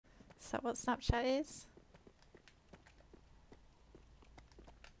Is that what Snapchat is?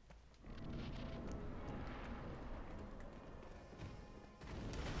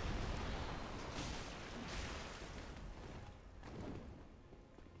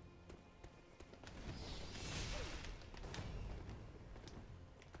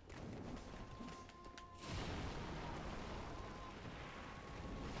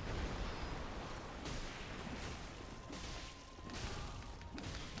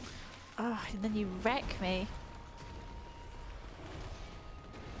 Oh, and then you wreck me.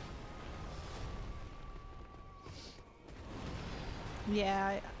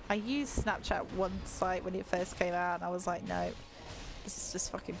 Yeah, I used Snapchat once, like when it first came out, and I was like, no, this is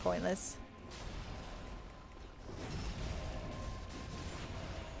just fucking pointless.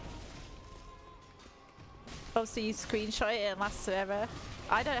 Oh, so you screenshot it and it lasts forever?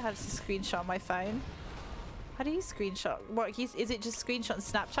 I don't know how to screenshot on my phone. How do you screenshot? What, is it just screenshot on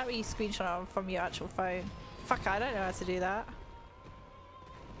Snapchat or you screenshot from your actual phone? Fuck, I don't know how to do that.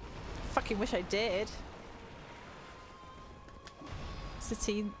 Fucking wish I did. It's the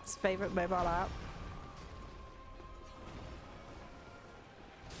teen's favourite mobile app.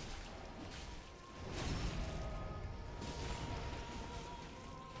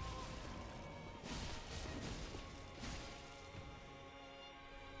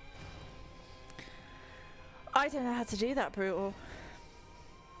 I don't know how to do that, Brutal.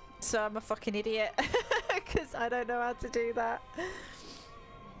 So I'm a fucking idiot. Because I don't know how to do that.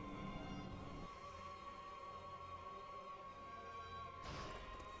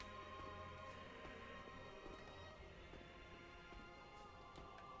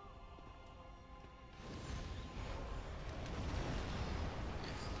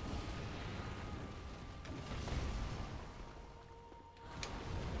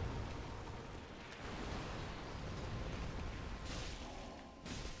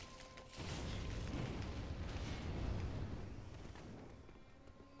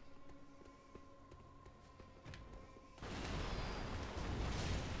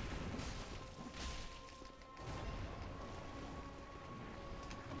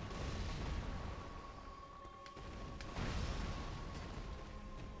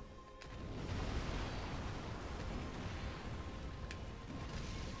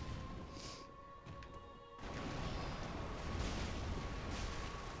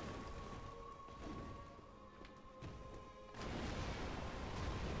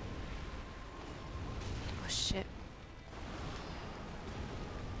 Shit.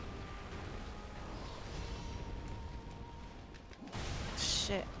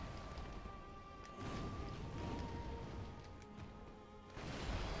 Shit.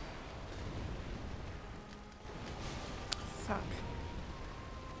 Fuck.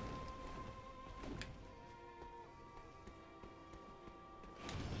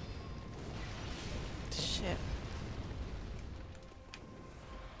 Shit.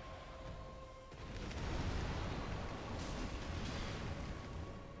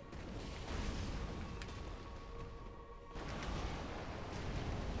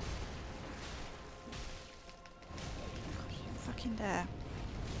 Fucking dare.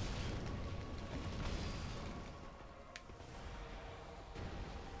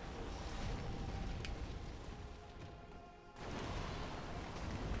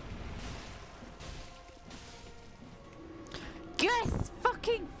 Yes!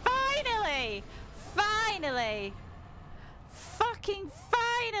 Fucking finally! Finally! Fucking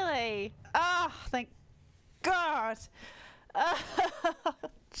finally! Oh, thank God! Oh,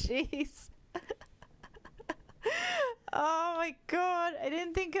 jeez. Oh my God, I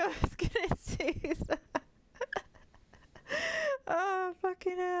didn't think I was gonna do that. Oh,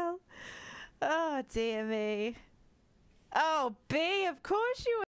 fucking hell. Oh, dear me. Oh, B, of course you